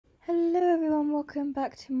Hello everyone, welcome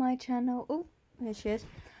back to my channel. Oh, there she is.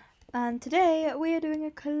 And today we are doing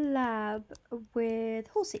a collab with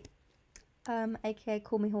Horsey, aka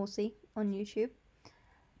Call Me Horsey on YouTube.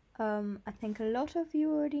 I think a lot of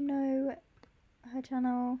you already know her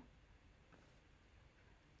channel.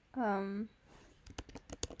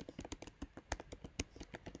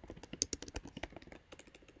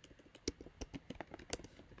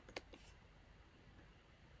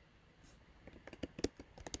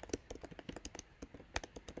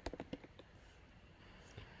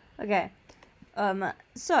 Okay,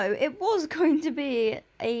 so it was going to be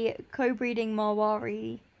a co-breeding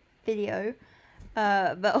Marwari video,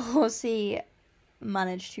 but Horsey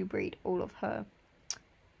managed to breed all of her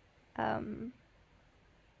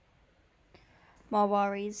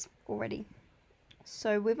Marwaris already.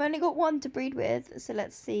 So we've only got one to breed with, so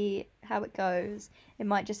let's see how it goes. It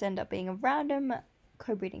might just end up being a random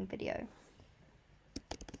co-breeding video.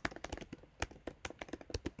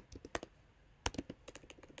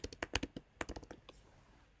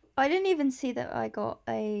 I didn't even see that I got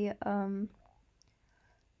a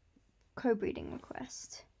co-breeding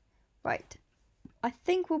request. Right. I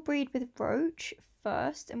think we'll breed with Roach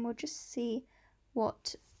first, and we'll just see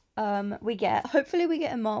what we get. Hopefully we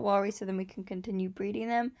get a Marwari so then we can continue breeding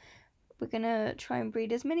them. We're gonna try and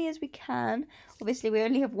breed as many as we can. Obviously we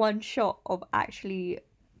only have one shot of actually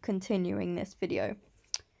continuing this video.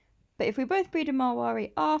 But if we both breed a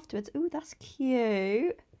Marwari afterwards, ooh, that's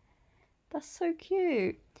cute. That's so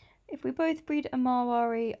cute. If we both breed a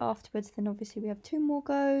Marwari afterwards, then obviously we have 2 more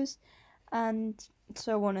goes, and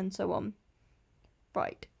so on and so on.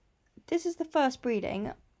 Right, this is the first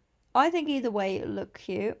breeding. I think either way it'll look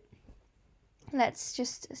cute. Let's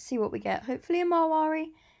just see what we get. Hopefully a Marwari.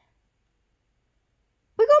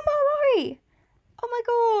 We got Marwari! Oh my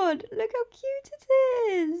god, look how cute it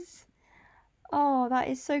is! Oh, that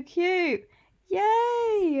is so cute!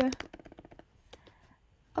 Yay!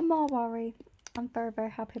 A Marwari. I'm very, very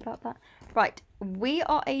happy about that. Right, we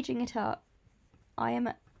are aging it up. I am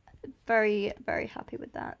very, very happy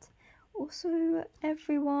with that. Also,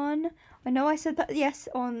 everyone, I know I said that, yes,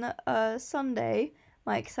 on Sunday,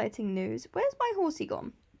 my exciting news. Where's my horsey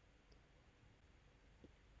gone?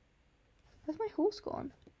 Where's my horse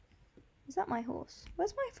gone? Is that my horse?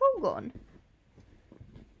 Where's my foal gone?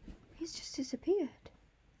 He's just disappeared.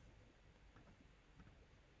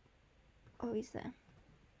 Oh, he's there.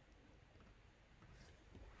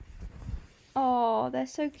 Oh, they're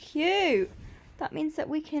so cute. That means that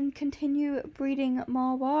we can continue breeding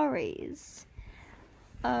Marwaris.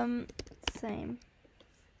 Same.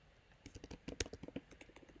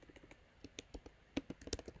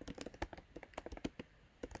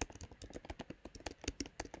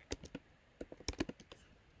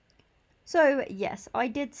 So, yes, I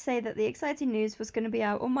did say that the exciting news was going to be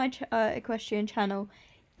out on my equestrian channel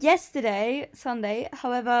yesterday, Sunday.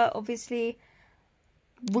 However, obviously,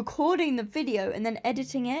 recording the video and then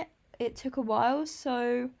editing it, it took a while,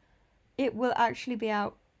 so it will actually be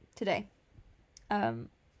out today.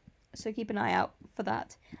 So keep an eye out for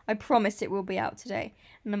that. I promise it will be out today.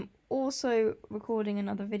 And I'm also recording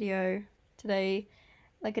another video today,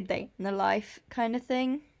 like a day in the life kind of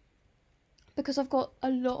thing, because I've got a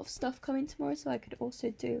lot of stuff coming tomorrow, so I could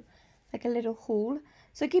also do like a little haul.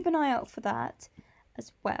 So keep an eye out for that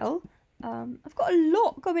as well. I've got a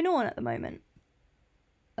lot going on at the moment.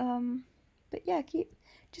 But yeah,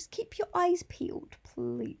 just keep your eyes peeled,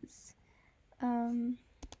 please.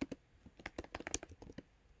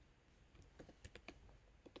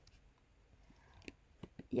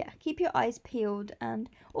 Yeah, keep your eyes peeled, and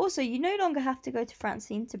also you no longer have to go to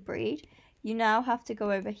Francine to breed. You now have to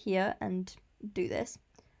go over here and do this,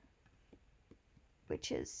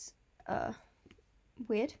 which is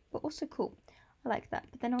weird, but also cool. I like that.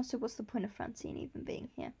 But then also, what's the point of Francine even being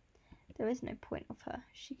here? There is no point of her.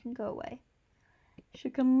 She can go away. She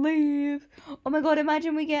can leave. Oh my god,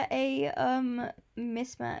 imagine we get a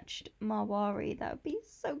mismatched Marwari. That would be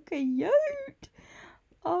so cute.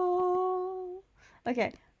 Oh.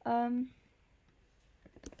 Okay.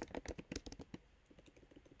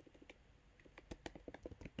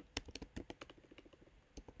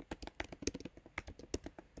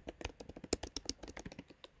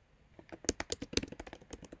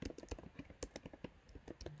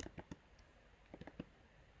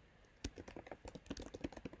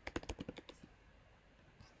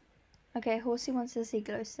 Okay, Horsey wants to see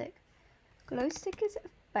Glowstick. Glowstick is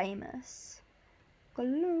famous.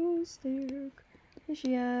 Glowstick. Here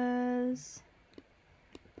she is.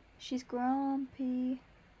 She's grumpy.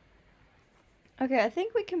 Okay, I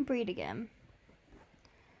think we can breed again.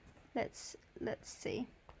 Let's see.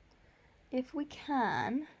 If we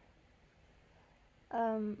can,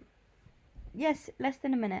 Yes, less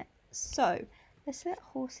than a minute. So let's let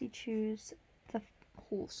Horsey choose the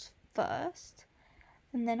horse first,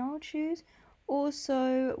 and then I'll choose.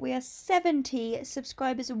 Also, we are 70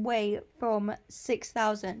 subscribers away from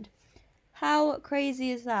 6,000. How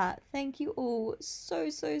crazy is that? Thank you all so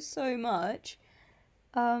much.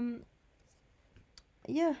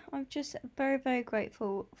 Yeah, I'm just very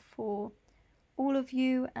grateful for all of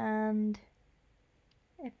you and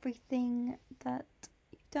everything that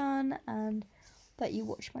you've done and that you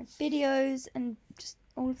watch my videos and just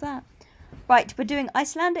all of that. Right, we're doing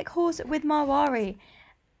Icelandic horse with Marwari,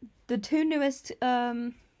 the two newest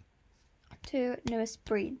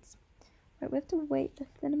breeds. Right, we have to wait less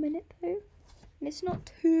than a minute though, and it's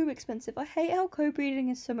not too expensive. I hate how co-breeding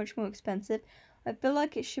is so much more expensive. I feel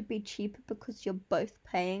like it should be cheaper because you're both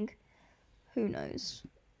paying. Who knows?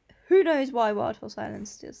 Who knows why Wild Horse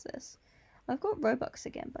Islands does this? I've got Robux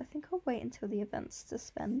again, but I think I'll wait until the events to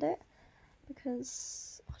spend it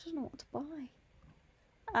because I don't know what to buy.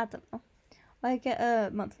 I don't know. I get a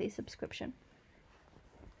monthly subscription.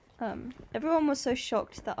 Everyone was so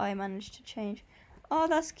shocked that I managed to change. Oh,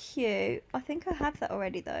 that's cute. I think I have that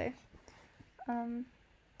already though.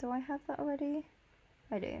 Do I have that already?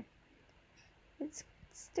 I do. It's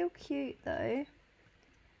still cute though.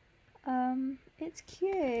 It's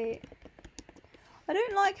cute. I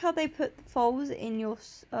don't like how they put the foals in your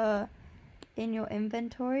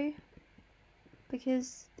inventory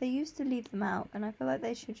because they used to leave them out, and I feel like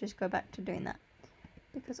they should just go back to doing that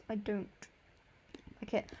because I don't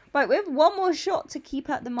like it. Right, we have one more shot to keep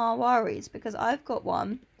at the Marwaris because I've got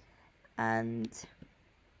one, and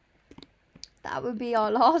that would be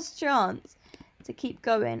our last chance to keep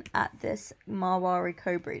going at this Marwari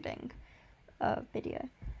co-breeding video.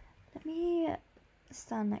 Let me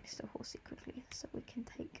stand next to Horsey quickly so we can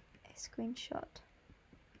take a screenshot.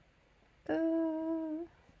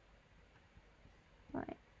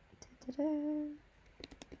 Right.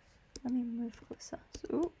 Let me move closer.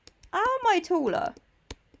 So, how am I taller?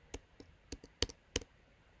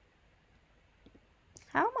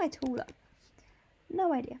 How am I taller?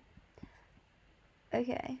 No idea.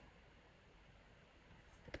 Okay.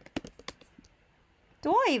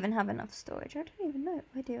 Do I even have enough storage? I don't even know if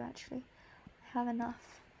I do actually. I have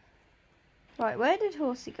enough. Right, where did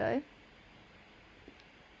Horsey go?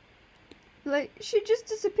 Like, she just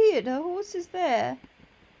disappeared. Her horse is there.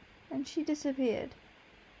 And she disappeared.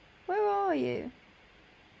 Where are you?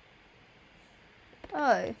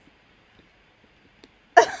 Oh.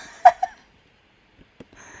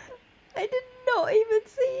 I did not even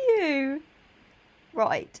see you.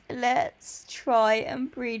 Right, let's try and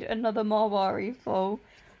breed another Marwari foal.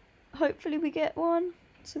 Hopefully we get one,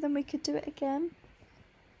 so then we could do it again.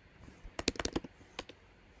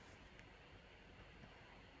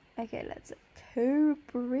 Okay, let's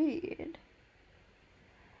co-breed.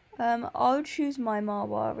 I'll choose my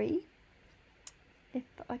Marwari. If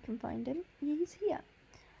I can find him. He's here.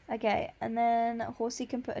 Okay, and then Horsey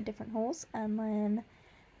can put a different horse, and then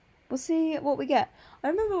we'll see what we get. I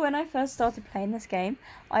remember when I first started playing this game,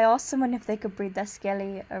 I asked someone if they could breed their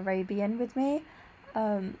Skelly Arabian with me,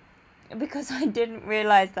 because I didn't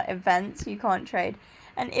realise that events you can't trade.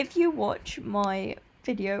 And if you watch my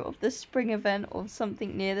video of the spring event or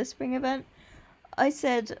something near the spring event, I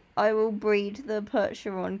said I will breed the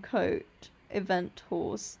Percheron coat event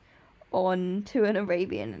horse onto an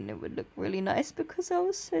Arabian and it would look really nice because I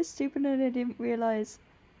was so stupid and I didn't realise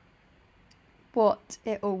what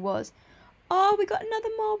it all was. Oh, we got another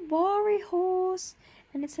Marwari horse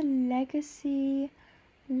and it's a legacy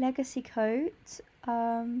coat.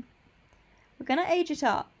 We're gonna age it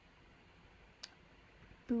up.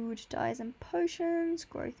 Food, dyes and potions,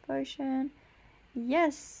 growth potion.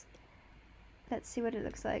 Yes. Let's see what it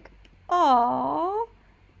looks like. Oh,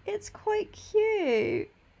 it's quite cute.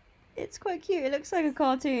 It's quite cute. It looks like a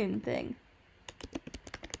cartoon thing.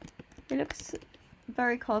 It looks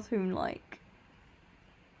very cartoon-like.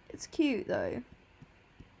 It's cute though.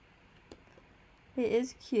 It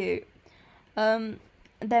is cute.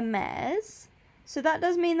 They're mares. So that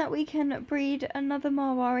does mean that we can breed another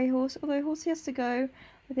Marwari horse. Although Horsey has to go,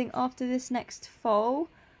 I think, after this next foal.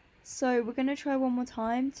 So we're going to try one more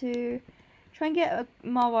time to try and get a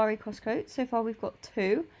Marwari crosscoat. So far we've got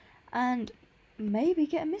 2. And maybe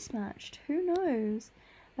get a mismatched. Who knows?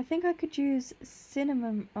 I think I could use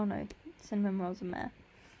cinnamon. Oh no, cinnamon rolls a mare.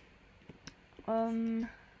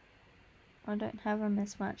 I don't have a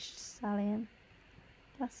mismatched stallion.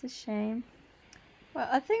 That's a shame. Well,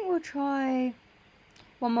 I think we'll try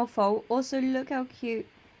one more foal. Also, look how cute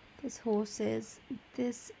this horse is.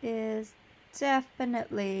 This is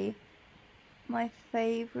definitely my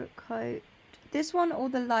favourite coat this one or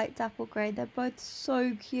the light dapple grey. They're both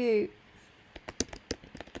so cute.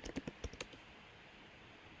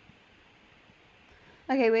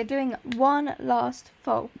 Okay, we're doing one last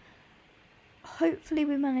foal. Hopefully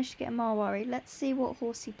we manage to get a Marwari. Let's see what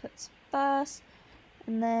Horsey puts first.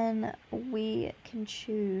 And then we can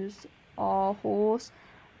choose our horse.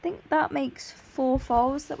 I think that makes 4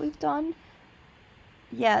 foals that we've done.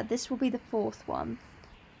 Yeah, this will be the 4th one.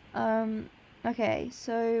 Okay,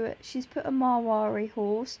 so she's put a Marwari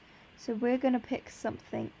horse. So we're going to pick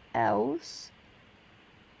something else.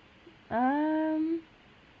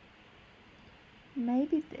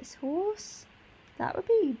 Maybe this horse? That would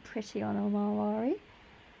be pretty on a Marwari.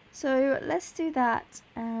 So let's do that,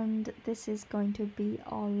 and this is going to be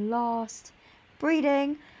our last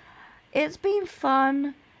breeding. It's been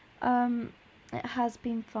fun. It has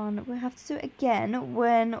been fun. We'll have to do it again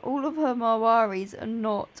when all of her Marwaris are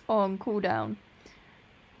not on cooldown.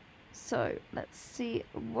 So let's see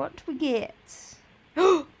what we get.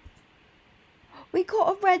 We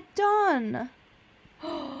got a red dun.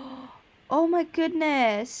 Oh my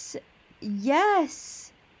goodness.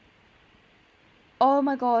 Yes. Oh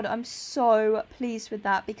my god, I'm so pleased with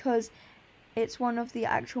that because it's one of the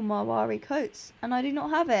actual Marwari coats and I do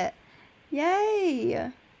not have it.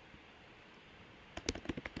 Yay.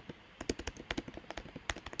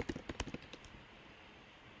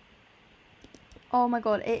 Oh my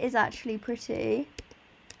god, it is actually pretty.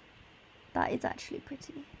 That is actually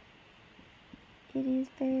pretty. It is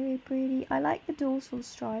very pretty. I like the dorsal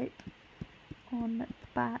stripe on the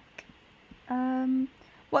back.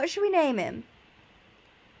 What should we name him?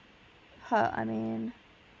 Her, I mean,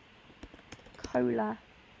 Cola.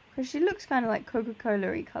 Because she looks kind of like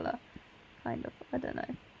Coca-Cola-y colour. Kind of, I don't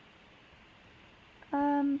know.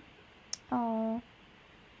 Oh,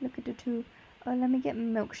 look at the two. Oh, let me get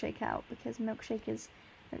Milkshake out because Milkshake is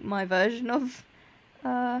like my version of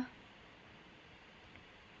that.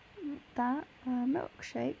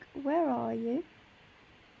 Milkshake, where are you?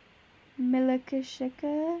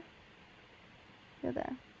 Milkshake, you're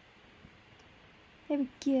there. There we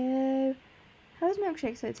go. How is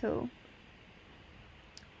Milkshake so tall?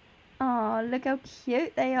 Oh, look how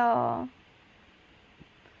cute they are.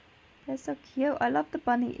 They're so cute. I love the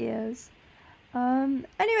bunny ears.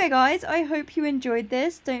 Anyway guys, I hope you enjoyed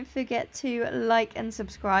this. Don't forget to like and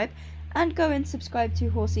subscribe, and go and subscribe to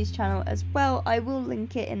Horsey's channel as well. I will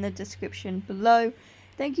link it in the description below.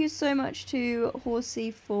 Thank you so much to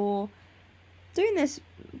Horsey for doing this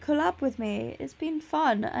collab with me. It's been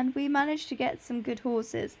fun and we managed to get some good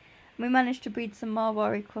horses. We managed to breed some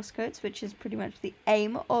Marwari crosscoats, which is pretty much the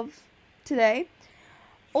aim of today.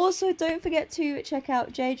 Also, don't forget to check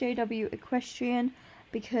out JJW Equestrian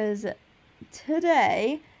because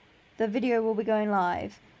today the video will be going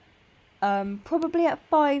live probably at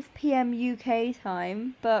 5 PM UK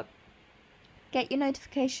time, but get your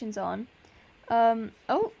notifications on.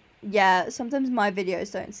 Oh yeah, sometimes my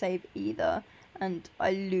videos don't save either and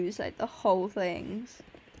I lose like the whole things.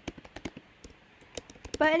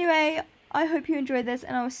 But anyway, I hope you enjoyed this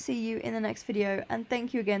and I will see you in the next video, and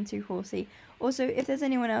thank you again to Horsey. Also, if there's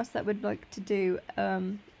anyone else that would like to do a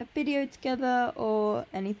video together or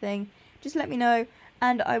anything, just let me know,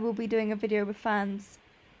 and I will be doing a video with fans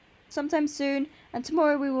sometime soon. And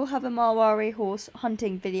tomorrow we will have a Marwari horse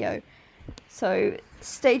hunting video, so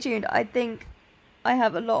stay tuned. I think I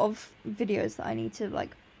have a lot of videos that I need to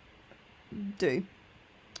like do,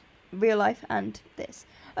 real life and this.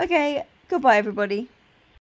 Okay, goodbye everybody.